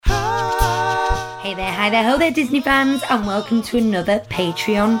Hey there, hi there, ho there, Disney fans, and welcome to another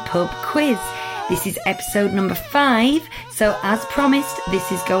Patreon pub quiz. This is episode number 5, so as promised,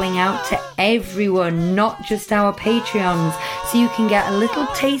 this is going out to everyone, not just our Patreons, so you can get a little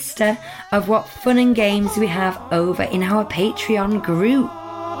taster of what fun and games we have over in our Patreon group.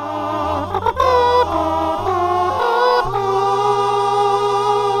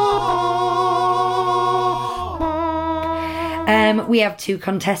 We have 2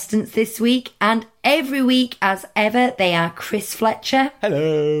 contestants this week, and every week, as ever, they are Chris Fletcher.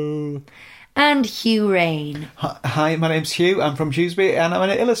 Hello. And Hugh Rain. Hi, my name's Hugh. I'm from Dewsbury, and I'm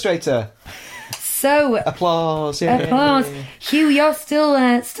an illustrator. So, applause. Yay. Applause. Hugh, you're still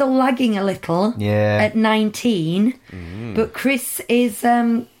lagging a little. Yeah. At 19, but Chris is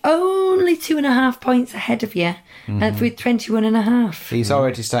only 2.5 points ahead of you, with 21.5. He's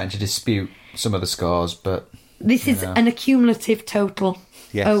already starting to dispute some of the scores, but this is an accumulative total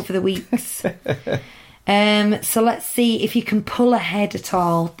over the weeks. So let's see if you can pull ahead at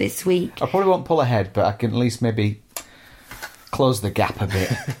all this week. I probably won't pull ahead, but I can at least maybe close the gap a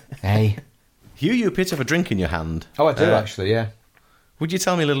bit. Hey, Hugh, you appear to have a drink in your hand. Oh, I do actually. Yeah. Would you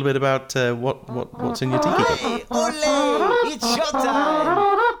tell me a little bit about what's in your tiki cup? Hey, ole, it's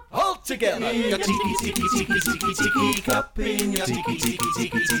showtime! All together. Your tiki cup, in your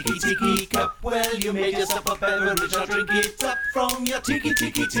tiki cup. Well, you made yourself a beverage, I'll drink it up from your tiki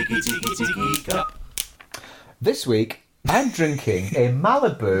cup. This week, I'm drinking a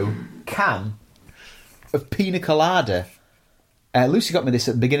Malibu can of pina colada. Lucy got me this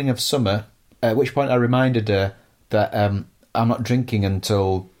at the beginning of summer, at which point I reminded her that I'm not drinking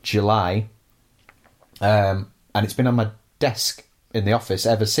until July, and it's been on my desk in the office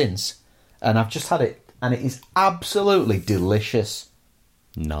ever since, and I've just had it, and it is absolutely delicious.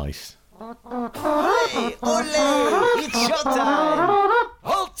 Nice. Hey, ole, it's showtime!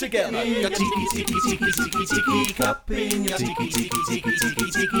 All together. Your tiki cup, in your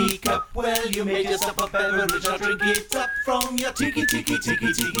tiki cup. Well, you made yourself a beverage, I'll drink it up from your tiki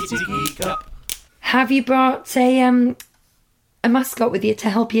cup. Have you brought a mascot with you to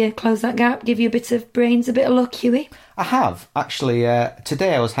help you close that gap, give you a bit of brains, a bit of luck, Huey? I have, actually.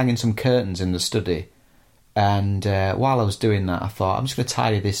 Today I was hanging some curtains in the study, and while I was doing that, I thought, I'm just going to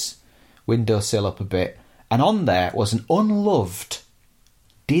tidy this windowsill up a bit, and on there was an unloved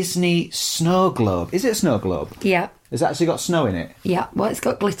Disney snow globe. Is it a snow globe? Yeah. Has it actually got snow in it? Yeah, well, it's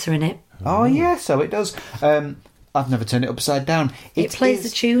got glitter in it. Oh, yeah, so it does. I've never turned it upside down. It plays the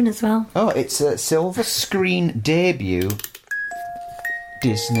tune as well. Oh, it's a silver screen debut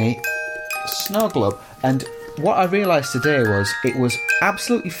Disney snow globe. And what I realised today was it was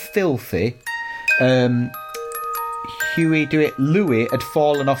absolutely filthy. Louis had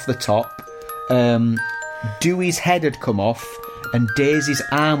fallen off the top. Dewey's head had come off, and Daisy's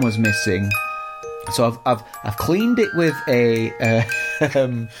arm was missing. So I've cleaned it with a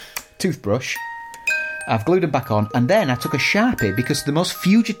toothbrush. I've glued them back on, and then I took a Sharpie because the most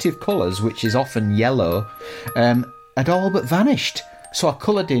fugitive colours, which is often yellow, had all but vanished. So I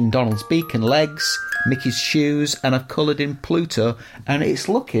coloured in Donald's beak and legs, Mickey's shoes, and I've coloured in Pluto, and it's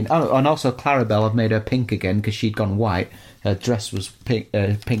looking... Oh, and also Clarabelle, I've made her pink again because she'd gone white. Her dress was pink,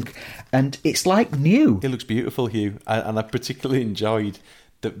 and it's like new. It looks beautiful, Hugh, and I particularly enjoyed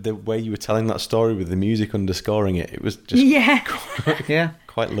the way you were telling that story with the music underscoring it. It was just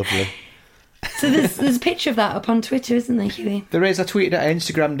quite lovely. So there's a picture of that up on Twitter, isn't there, Huey? There is. I tweeted it, I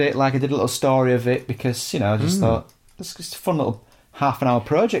Instagrammed it, like I did a little story of it because, I just thought, it's just a fun little half-an-hour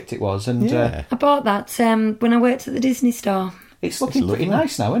project it was. And I bought that when I worked at the Disney store. It's looking pretty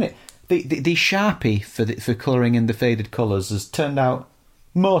nice now, isn't it? The Sharpie for colouring in the faded colours has turned out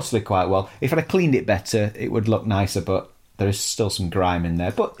mostly quite well. If I'd have cleaned it better, it would look nicer, but there is still some grime in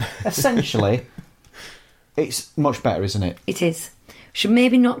there. But essentially, it's much better, isn't it? It is. Should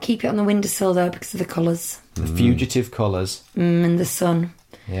maybe not keep it on the windowsill, though, because of the colours. The fugitive colours. And the sun.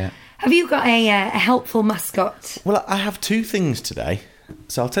 Yeah. Have you got a helpful mascot? Well, I have 2 things today.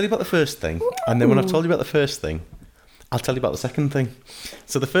 So I'll tell you about the first thing, and then when I've told you about the first thing, I'll tell you about the second thing.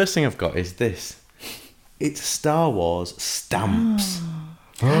 So the first thing I've got is this. It's Star Wars stamps.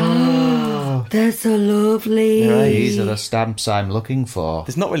 Oh, they're so lovely. These are the stamps I'm looking for.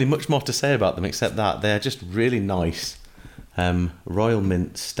 There's not really much more to say about them except that they're just really nice Royal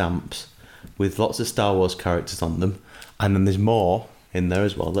Mint stamps with lots of Star Wars characters on them. And then there's more in there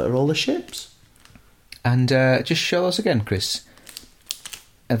as well that are all the ships. And just show us again, Chris.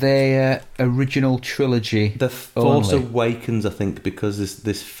 Are they original trilogy? The Force Awakens, I think, because there's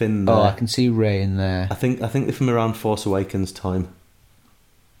this Finn there. Oh, I can see Rey in there. I think they're from around Force Awakens time.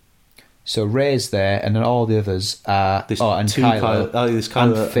 So Rey's there, and then all the others are... There's and two Kylo. there's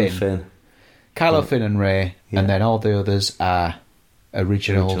Kylo and Finn. and Finn. Kylo, Finn and Rey, Yeah. and then all the others are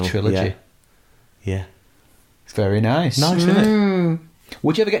original trilogy. Yeah. It's very nice. Nice, isn't it?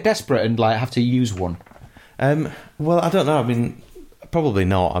 Would you ever get desperate and like have to use one? Well, I don't know. I mean, probably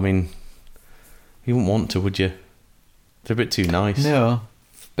not. I mean, you wouldn't want to, would you? They're a bit too nice. No.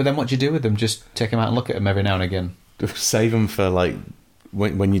 But then what do you do with them? Just take them out and look at them every now and again? Save them for like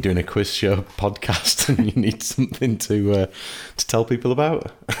when you're doing a quiz show podcast and you need something to tell people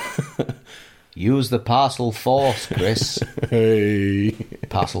about. Use the parcel force, Chris. Hey.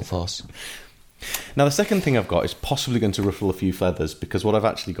 Parcel force. Now, the second thing I've got is possibly going to ruffle a few feathers because what I've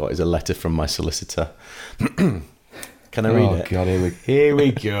actually got is a letter from my solicitor. Can I read it? Oh, God, here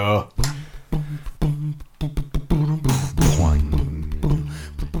we go.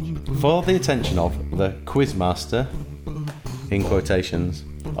 For the attention of the quizmaster, in quotations,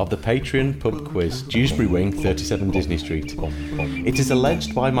 of the Patreon pub quiz, Dewsbury Wing, 37 Disney Street. It is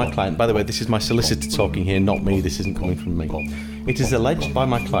alleged by my client, by the way, this is my solicitor talking here, not me, this isn't coming from me. It is alleged by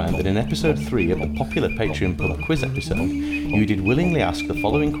my client that in episode 3 of the popular Patreon pub quiz episode, you did willingly ask the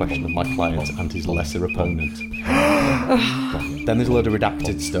following question of my client and his lesser opponent. Then there's a load of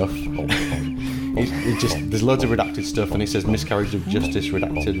redacted stuff. There's loads of redacted stuff, and it says miscarriage of justice,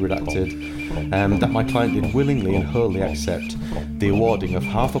 redacted. That my client did willingly and wholly accept the awarding of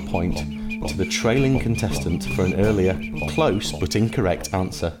half a point to the trailing contestant for an earlier, close but incorrect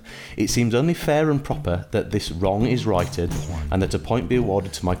answer. It seems only fair and proper that this wrong is righted, and that a point be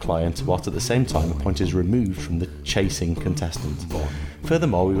awarded to my client, whilst at the same time a point is removed from the chasing contestant.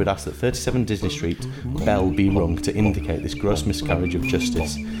 Furthermore, we would ask that 37 Disney Street bell be rung to indicate this gross miscarriage of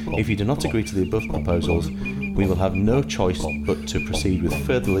justice. If you do not agree to the above proposals, we will have no choice but to proceed with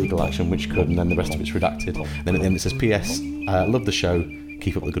further legal action, which could, and then the rest of it's redacted. Then at the end it says, P.S. Love the show,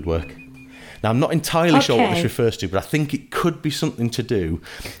 keep up the good work. Now, I'm not entirely sure what this refers to, but I think it could be something to do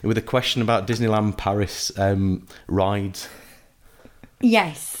with a question about Disneyland Paris rides.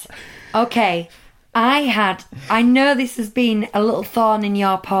 Yes. Okay. I know this has been a little thorn in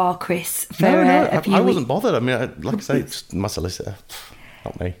your paw, Chris, for a few I weeks. wasn't bothered. I mean, like I say, it's my solicitor,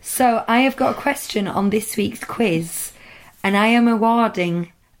 not me. So I have got a question on this week's quiz, and I am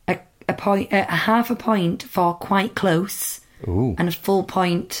awarding a half a point for quite close, Ooh. and a full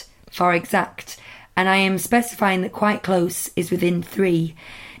point for exact. And I am specifying that quite close is within 3.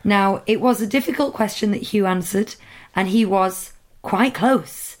 Now, it was a difficult question that Hugh answered, and he was quite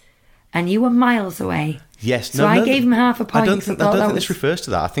close, and you were miles away. Yes, so I gave him half a point. I don't think this refers to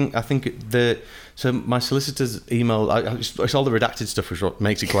that. I think so. My solicitor's email. It's all the redacted stuff, which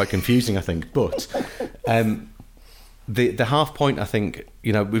makes it quite confusing. I think, but the half point. I think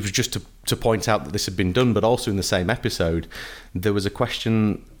it was just to point out that this had been done, but also in the same episode, there was a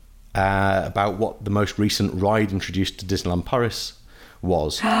question about what the most recent ride introduced to Disneyland Paris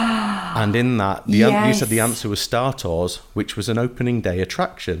was, and in that, you said the answer was Star Tours, which was an opening day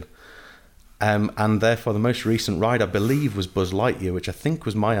attraction. And therefore, the most recent ride, I believe, was Buzz Lightyear, which I think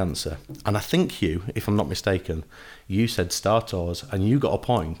was my answer. And I think you, if I'm not mistaken, you said Star Tours, and you got a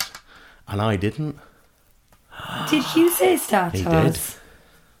point, and I didn't. Did Hugh say Star Tours?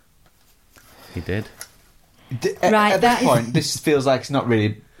 He did. Right, at this point, this feels like it's not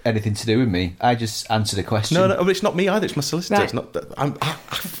really anything to do with me. I just answered a question. No, it's not me either. It's my solicitor. Right. It's not.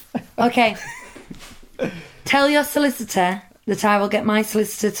 Okay. Tell your solicitor that I will get my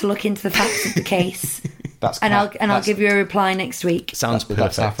solicitor to look into the facts of the case, I'll give you a reply next week. Sounds perfect.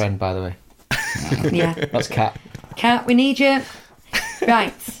 That's our friend, by the way. Yeah, That's Kat. Kat, we need you.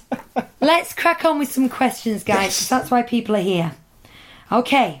 Right, let's crack on with some questions, guys, because that's why people are here.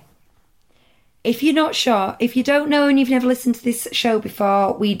 Okay. If you're not sure, if you don't know and you've never listened to this show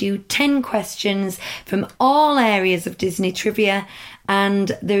before, we do 10 questions from all areas of Disney trivia,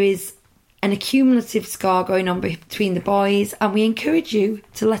 and there is an accumulative score going on between the boys, and we encourage you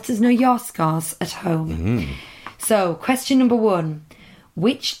to let us know your scores at home. So, question number 1.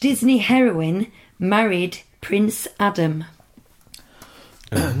 Which Disney heroine married Prince Adam?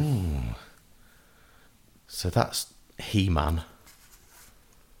 So that's He-Man.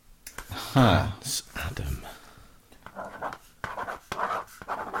 Prince Adam.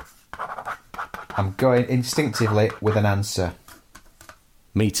 I'm going instinctively with an answer.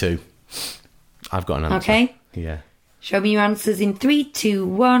 Me too. I've got an answer. Okay. Yeah. Show me your answers in 3, 2,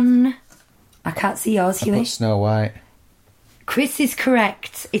 1. I can't see yours, I Huey. put Snow White. Chris is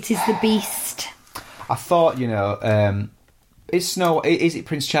correct. It is the Beast. I thought, is it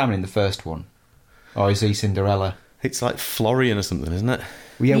Prince Charming in the first one? Or is he Cinderella? It's like Florian or something, isn't it?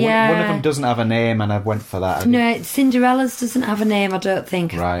 Yeah, Yeah. One of them doesn't have a name, and I went for that. No, Cinderella's doesn't have a name, I don't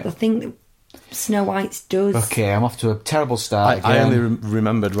think. Right. I think Snow White's does. Okay, I'm off to a terrible start I again. only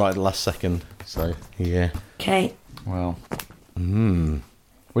remembered right at the last second. So, yeah. Okay. Well,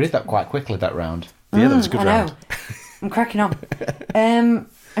 we did that quite quickly, that round. Yeah, that was a good I round. know. I'm cracking on.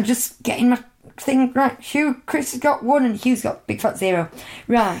 I'm just getting my thing right. Chris has got 1 and Hugh's got big fat 0.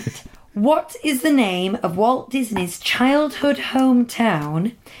 Right. What is the name of Walt Disney's childhood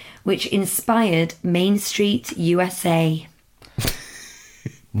hometown which inspired Main Street, USA?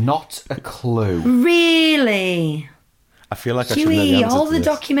 Not a clue. Really? I feel like I should know the Huey, answer all to the this.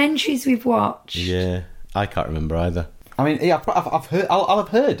 documentaries we've watched. Yeah, I can't remember either. I mean, yeah, I've heard. I'll have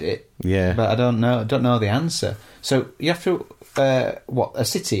heard it. Yeah. but I don't know the answer. So you have to what, a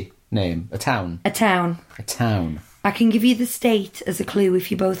city name, a town, A town. a town. I can give you the state as a clue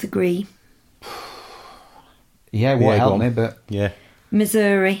if you both agree. Yeah, Yeah, what go help on. me? But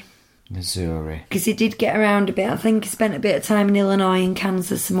Missouri. Missouri. Because he did get around a bit. I think he spent a bit of time in Illinois and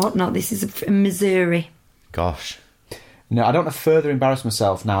Kansas and whatnot. This is Missouri. Gosh. No, I don't want to further embarrass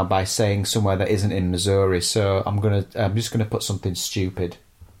myself now by saying somewhere that isn't in Missouri. So I'm just gonna put something stupid.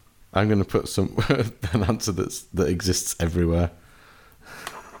 I'm going to put an answer that exists everywhere.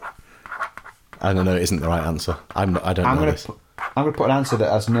 I don't know. It isn't the right answer. I don't know this. I'm gonna put an answer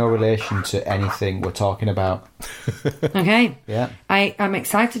that has no relation to anything we're talking about. Okay. Yeah. I'm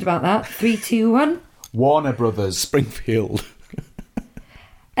excited about that. 3, 2, 1. Warner Brothers. Springfield.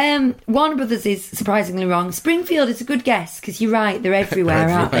 Warner Brothers is surprisingly wrong. Springfield is a good guess because you're right. They're everywhere,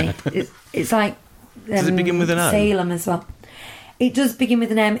 aren't they? It's like Does it begin with an M? Salem as well. It does begin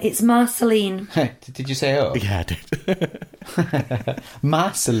with an M. It's Marceline. Did you say oh? Yeah, I did.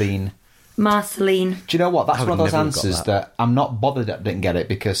 Marceline. Marceline. Do you know what? That's I one of would those never have got answers that. that I'm not bothered that I didn't get it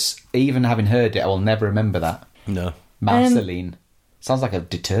because even having heard it, I will never remember that. No. Marceline. Sounds like a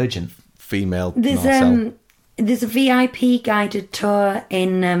detergent. Female There's Marcel. there's a VIP guided tour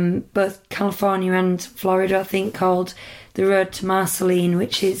in both California and Florida, I think, called The Road to Marceline,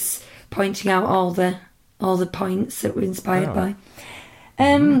 which is pointing out all the points that were inspired by.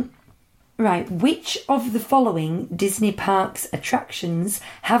 Right, which of the following Disney Parks attractions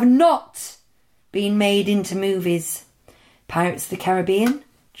have not been made into movies? Pirates of the Caribbean,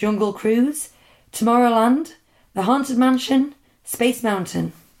 Jungle Cruise, Tomorrowland, The Haunted Mansion, Space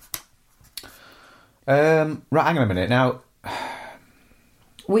Mountain. Right, hang on a minute. Now,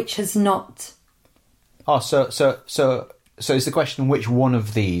 Which has not? so is the question which one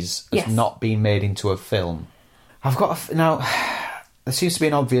of these has Yes. not been made into a film? I've got now. There seems to be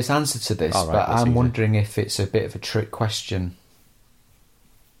an obvious answer to this, All right, but that's I'm easy. wondering if it's a bit of a trick question.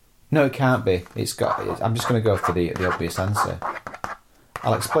 No, it can't be. I'm just going to go for the obvious answer.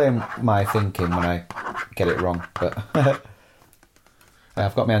 I'll explain my thinking when I get it wrong, but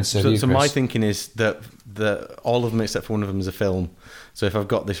I've got my answer. So my thinking is that all of them except for one of them is a film. So if I've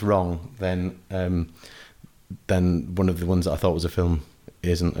got this wrong, then one of the ones that I thought was a film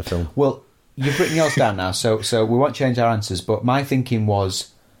isn't a film. Well, you've written yours down now, so we won't change our answers. But my thinking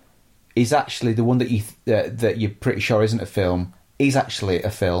is actually the one that you're pretty sure isn't a film is actually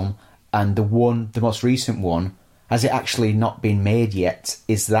a film, and the most recent one, has it actually not been made yet?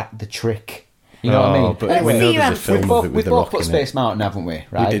 Is that the trick? You know what I mean? But Let's we see know your there's a answer. film of it with We've The both Rock put in Space it. Mountain, haven't we?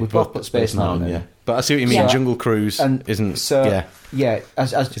 Right? We've both put Space Mountain. yeah. But I see what you mean. Yeah. Jungle Cruise And isn't. Has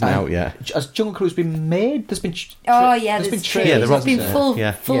out yet. Has Jungle Cruise been made? There's been Oh yeah, there's been there's trailers. Yeah, there there's been hasn't full there?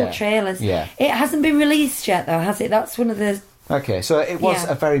 Yeah. full Yeah. trailers. Yeah. It hasn't been released yet though, has it? That's one of the. Okay, so it was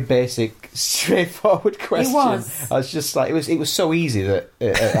Yeah. a very basic, straightforward question. was. I was just like, it was so easy that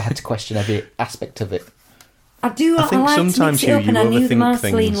I had to question every aspect of it. I do. I think like to sometimes mix it up, you and I knew the overthink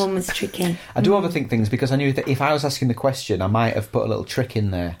Marceline things. one was tricky. I do overthink things because I knew that if I was asking the question, I might have put a little trick in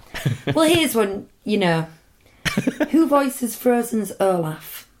there. Well, here's one. You know, who voices Frozen's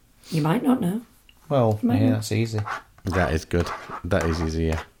Olaf? You might not know. Well, Might yeah, not. that's easy. That is good. That is easy.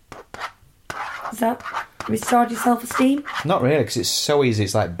 Yeah. Is that restored your self-esteem? Not really, because it's so easy.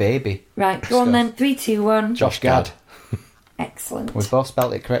 It's like baby. Right, go on Stuff. then. 3, 2, 1. Josh Gad. Excellent. We've both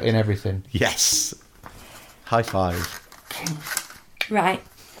spelt it correctly and everything. Yes. High five. Right.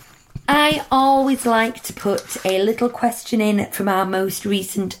 I always like to put a little question in from our most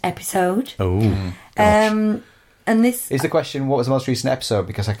recent episode. Oh. And this, Is the question, what was the most recent episode?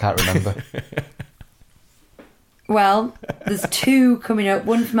 Because I can't remember. well, there's 2 coming up.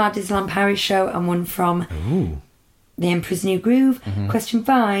 One from our Disneyland Paris show and one from The Emperor's New Groove. Question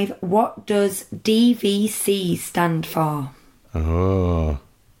 5. What does DVC stand for? Oh.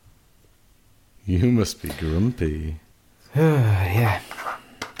 You must be grumpy. Yeah.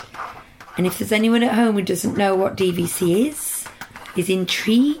 And if there's anyone at home who doesn't know what DVC is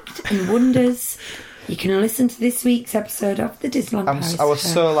intrigued and wonders, you can listen to this week's episode of the Disneyland Paris I was show.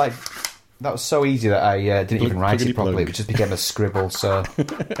 so like That was so easy that I didn't even write it properly. plug. It just became a scribble, so...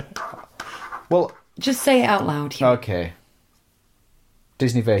 Well, Just say it out loud. Hugh. okay.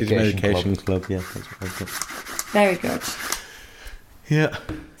 Disney Vacation, Club. Yeah, that's what I've got. Very good. Yeah.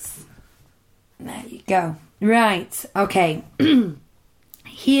 There you go. Right, okay.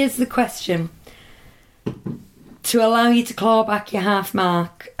 Here's the question. To allow you to claw back your half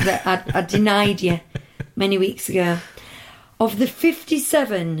mark that I denied you many weeks ago. Of the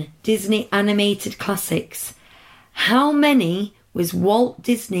 57 Disney animated classics, how many was Walt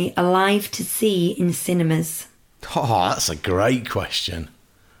Disney alive to see in cinemas? Oh, that's a great question.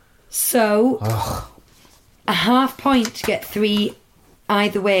 So, a half point to get 3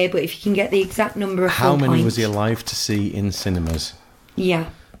 either way, but if you can get the exact number of How full many point. was he alive to see in cinemas? Yeah.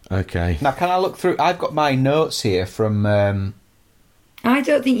 Okay. Now, can I look through... I've got my notes here from... I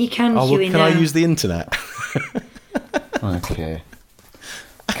don't think you can, Oh, well, Huey, can now. I use the internet? Okay.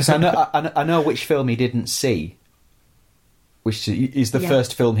 Because I know which film he didn't see. Which is the Yeah.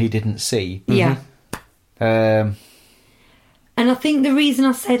 first film he didn't see. Yeah. Um, And I think the reason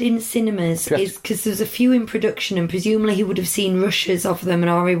I said in cinemas Do you have is because there's a few in production, and presumably he would have seen rushes of them, and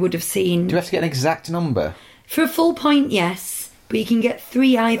or he would have seen... do we have to get an exact number? For a full point, yes, but you can get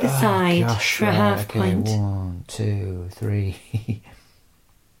 3 either side for a half okay. point. 1, 2, 3.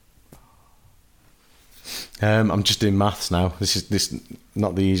 I'm just doing maths now. This is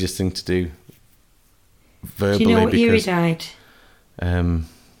not the easiest thing to do Do verbally you know what year he because died?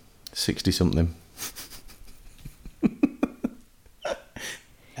 60 something.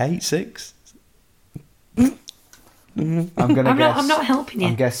 86. I'm gonna I'm guess. not helping you.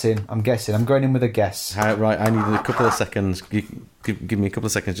 I'm guessing. I'm going in with a guess. Right, I need a couple of seconds. Give me a couple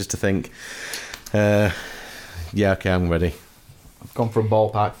of seconds just to think. Yeah, okay, I'm ready. I've gone for a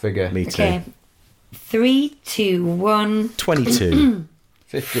ballpark figure. Me too. Okay. 3, 2, 1. 22.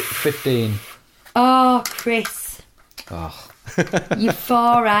 15. Oh, Chris. Oh. You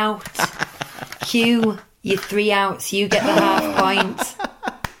 4 out. Hugh, you 3 outs. You get the half point.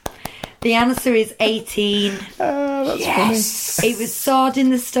 The answer is 18. Yes. It was Sword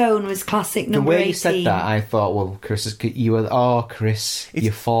in the Stone was classic The number way 18. you said that, I thought, well, Chris, you were. Oh, Chris,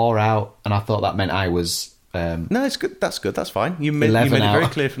 you're 4 out, and I thought that meant I was. No, it's good. That's good. That's fine. You made 11 it very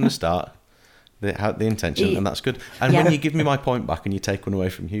out. clear from the start the intention, and that's good. And Yeah. when you give me my point back and you take one away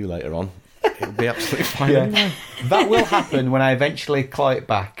from Hugh later on, it'll be absolutely fine. Yeah. Anyway. That will happen when I eventually claw it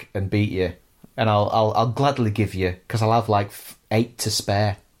back and beat you, and I'll gladly give you because I'll have like 8 to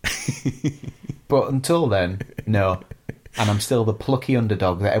spare. But until then, no. And I'm still the plucky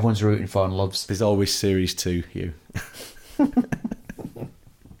underdog that everyone's rooting for and loves. There's always series 2, Hugh.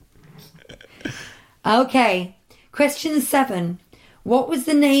 Okay. Question 7. What was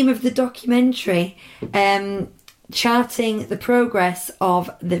the name of the documentary charting the progress of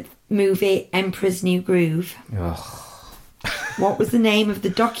the movie Emperor's New Groove? Ugh. What was the name of the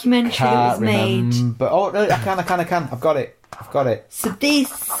documentary that was made? But oh, no, I can. I've got it. So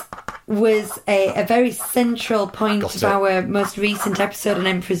this was a very central point Got of it. our most recent episode on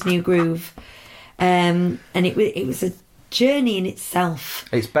Emperor's New Groove. And it was a journey in itself.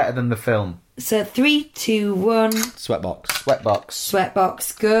 It's better than the film. So 3, 2, 1. Sweatbox. Sweatbox.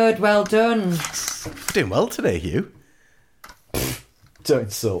 Sweatbox. Good. Well done. You're doing well today, Hugh. Don't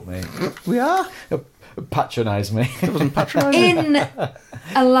insult me. We are. Patronise me. It wasn't patronising. In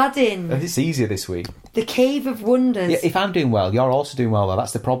Aladdin, It's easier this week. the Cave of Wonders. Yeah, if I'm doing well, you're also doing well, though.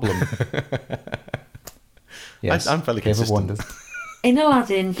 That's the problem. Yes, I'm fairly Cave consistent. of Wonders. In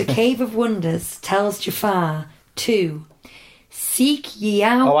Aladdin, the Cave of Wonders tells Jafar to seek ye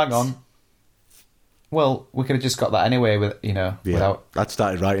out. Oh, hang on. Well, we could have just got that anyway, Yeah, without. I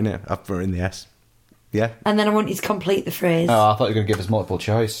started writing it after in the S. Yeah. And then I want you to complete the phrase. Oh, I thought you were going to give us multiple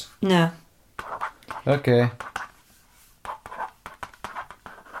choice. No. Okay.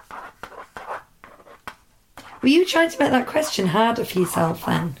 Were you trying to make that question harder for yourself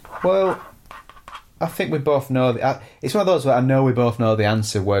then? Well, I think we both know. It's one of those where I know we both know the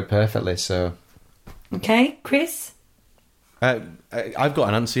answer word perfectly. So Okay, Chris? I've got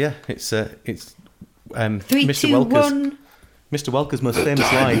an answer. Yeah, it's 3, Mr. 2, Welker's 1. Mr. Welker's most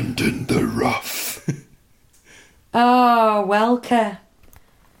famous line. in the rough. Oh, Welker.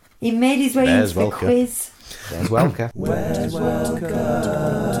 He made his way There's into the Welker. quiz. There's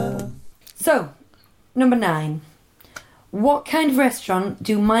Welker. So, number 9. What kind of restaurant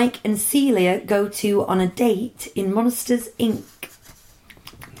do Mike and Celia go to on a date in Monsters, Inc.?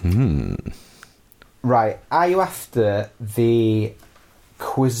 Right. Are you after the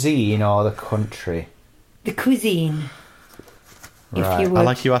cuisine or the country? The cuisine, if Right. you would. I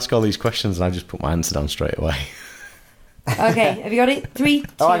like you ask all these questions and I just put my answer down straight away. Okay, have you got it? 3, 2,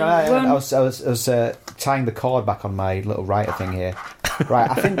 Oh, hang on, hang on. 1. I was tying the cord back on my little writer thing here. Right,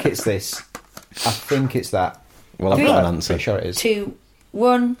 I think it's this. I think it's that. Well, I've Three. got an answer. Pretty sure it is. 2,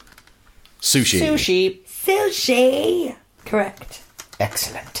 1. Sushi. Sushi. Sushi. Correct.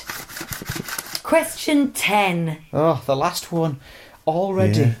 Excellent. Question 10. Oh, the last one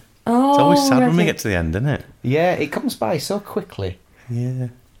already. Yeah. Oh, It's always sad when we already. get to the end, isn't it? Yeah, it comes by so quickly. Yeah.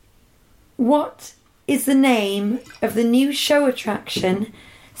 What is the name of the new show attraction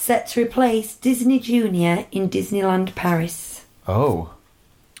set to replace Disney Junior in Disneyland Paris? Oh.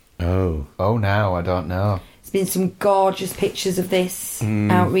 Oh. Oh, now I don't know. There's been some gorgeous pictures of this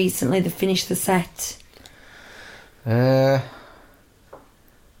out recently. They finished the set. I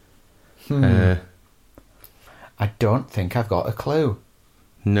don't think I've got a clue.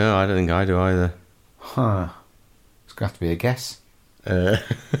 No, I don't think I do either. Huh. It's going to have to be a guess.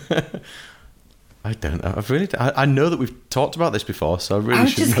 I don't know. I know that we've talked about this before, so I really I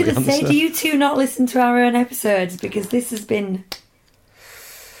was should just know the going to say, answer. do you two not listen to our own episodes? Because this has been...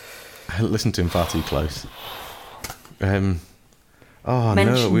 I listened to him far too close. Oh no,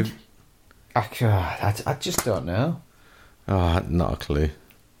 Mentioned. we've. I just don't know. Oh, not a clue.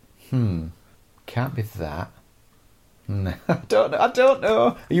 Can't be that. No, I don't know.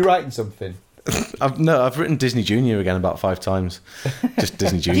 Are you writing something? I've written Disney Junior again about 5 times. Just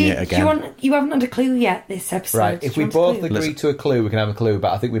Disney Junior again. You haven't had a clue yet this episode. Right, Do if you we want a both clue? agree to a clue, we can have a clue,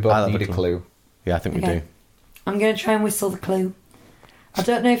 but I think we I'll both have need a a clue. clue. Yeah, I think we Okay. do. I'm going to try and whistle the clue. I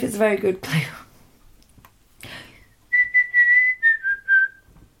don't know if it's a very good clue.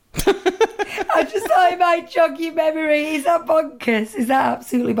 I just thought it might jog your memory. Is that bonkers? Is that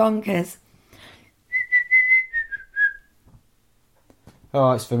absolutely bonkers?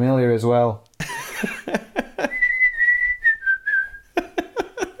 Oh, it's familiar as well.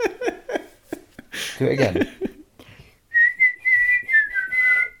 Do it again.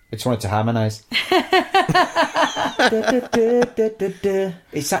 I just wanted to harmonise.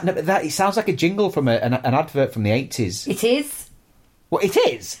 It sounds like a jingle from an advert from the 80s. It is. Well, it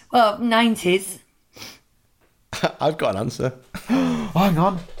is? Well, 90s. I've got an answer. Oh, hang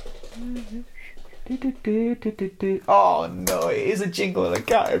on. Oh, no, it is a jingle and I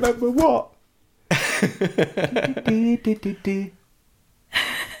can't remember what.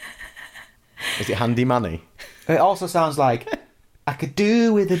 Is it Handy Manny? It also sounds like I could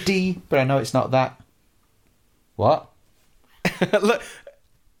do with a D, but I know it's not that. What? Look,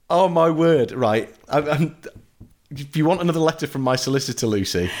 oh my word! Right, if you want another letter from my solicitor,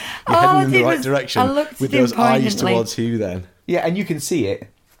 Lucy, you're heading in the right direction I looked with at him those eyes poignantly. towards you. Then, Yeah, and you can see it.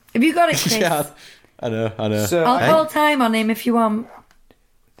 Have you got it, Chris? yeah, I know. So I'll Hey. call time on him if you want.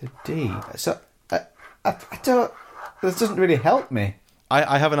 the D. So I don't. This doesn't really help me.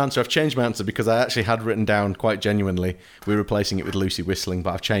 I have an answer. I've changed my answer because I actually had written down quite genuinely. We're replacing it with Lucy whistling,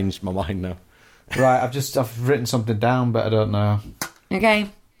 but I've changed my mind now. Right, I've written something down, but I don't know. Okay.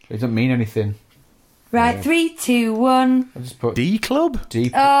 It doesn't mean anything. Right, 3, 2, 1. I just put D Club.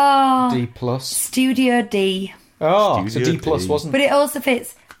 D Oh, D plus. Studio D. Oh, so Studio D plus D. wasn't. But it also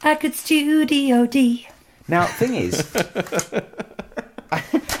fits. I could Studio D. Now, thing is,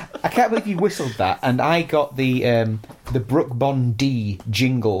 I can't believe you whistled that, and I got the Brooke Bond D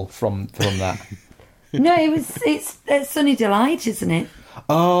jingle from that. No, it's Sunny Delight, isn't it?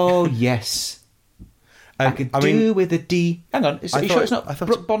 Oh yes, I could do with a D. Hang on, are you sure it's not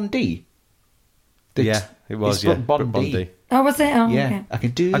Brooke Bond D? Yeah, it was. It's Yeah, Brooke Bond Brooke D. Oh, was it? Oh, Yeah, okay. I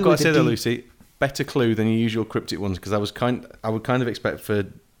can do. I got to with say a though, D. Lucy, better clue than your usual cryptic ones because I would kind of expect for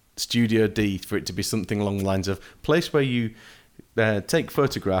Studio D for it to be something along the lines of place where you take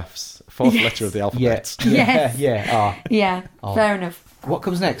photographs, fourth Yes. letter of the Yeah, alphabet. Yes. yeah. Yeah, fair enough. What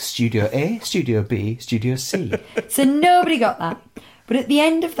comes next? Studio A, Studio B, Studio C. So nobody got that. But at the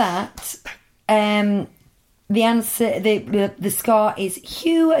end of that, the answer, the score is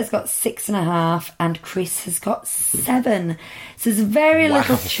Hugh has got 6.5 and Chris has got 7. So there's very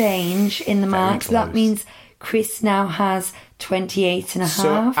little change in the marks. So that close. means Chris now has 28.5.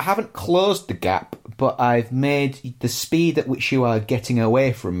 So I haven't closed the gap, but I've made the speed at which you are getting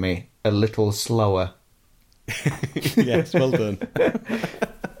away from me a little slower. Yes, well done.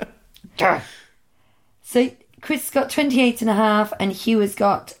 So Chris has got 28.5 and Hugh has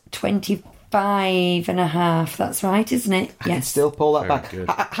got 25.5. That's right, isn't it? I can still pull that Very back. good.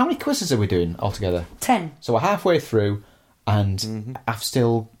 How many quizzes are we doing altogether? 10. So we're halfway through, and I've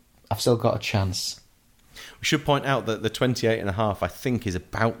still got a chance. We should point out that the 28.5, I think, is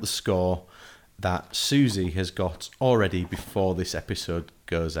about the score that Susie has got already before this episode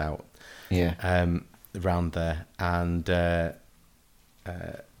goes out. Yeah. Around there. And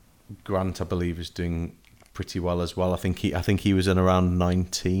Grant, I believe, is doing pretty well as well. I think he was in around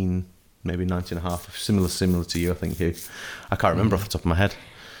 19, maybe 19 and a half, similar to you. I think I can't remember off the top of my head.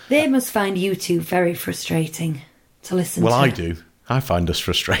 They must find you two very frustrating to listen to. Well, I do. I find us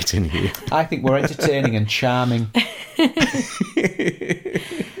frustrating here. I think we're entertaining and charming.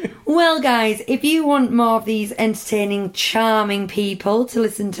 Well, guys, if you want more of these entertaining, charming people to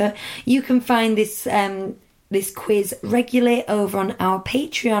listen to, you can find this this quiz regularly over on our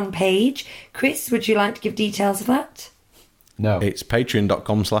Patreon page. Chris, would you like to give details of that? No. It's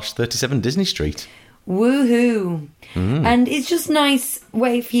patreon.com/37 Disney Street. Woohoo! And it's just a nice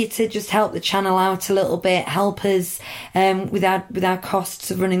way for you to just help the channel out a little bit, help us with our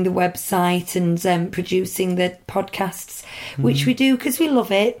costs of running the website and producing the podcasts, which we do because we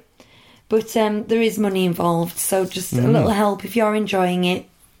love it. But there is money involved, so just a little help if you're enjoying it.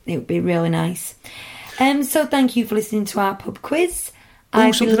 It would be really nice. So thank you for listening to our pub quiz. Oh,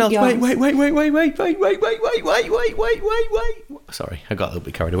 something else. Wait. Sorry, I got a little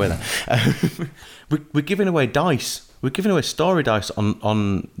bit carried away there. We're giving away dice. We're giving away story dice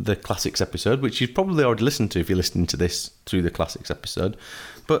on the Classics episode, which you've probably already listened to if you're listening to this through the Classics episode.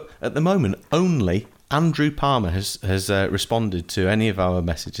 But at the moment, only Andrew Palmer has responded to any of our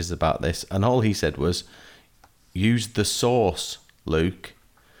messages about this, and all he said was, use the source, Luke.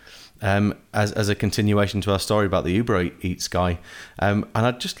 As a continuation to our story about the Uber Eats guy. And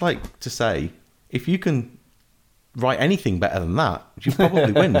I'd just like to say, if you can write anything better than that, you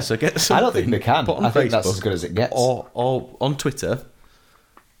probably win. So get something. I don't think they can. Put on I Facebook, think that's as good as it gets. Or on Twitter,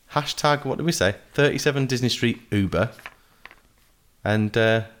 hashtag, what did we say? 37 Disney Street Uber. And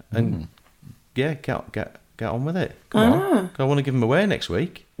yeah, get on with it. Come on. I want to give them away next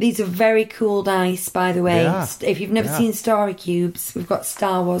week. These are very cool dice, by the way. Yeah. If you've never seen Story Cubes, we've got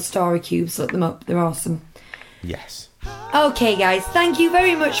Star Wars Story Cubes. Look them up. They're awesome. Yes. Okay, guys. Thank you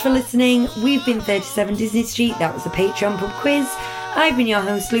very much for listening. We've been 37 Disney Street. That was the Patreon pub quiz. I've been your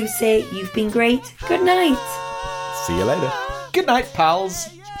host, Lucy. You've been great. Good night. See you later. Good night, pals.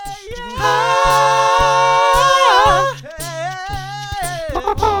 Ah!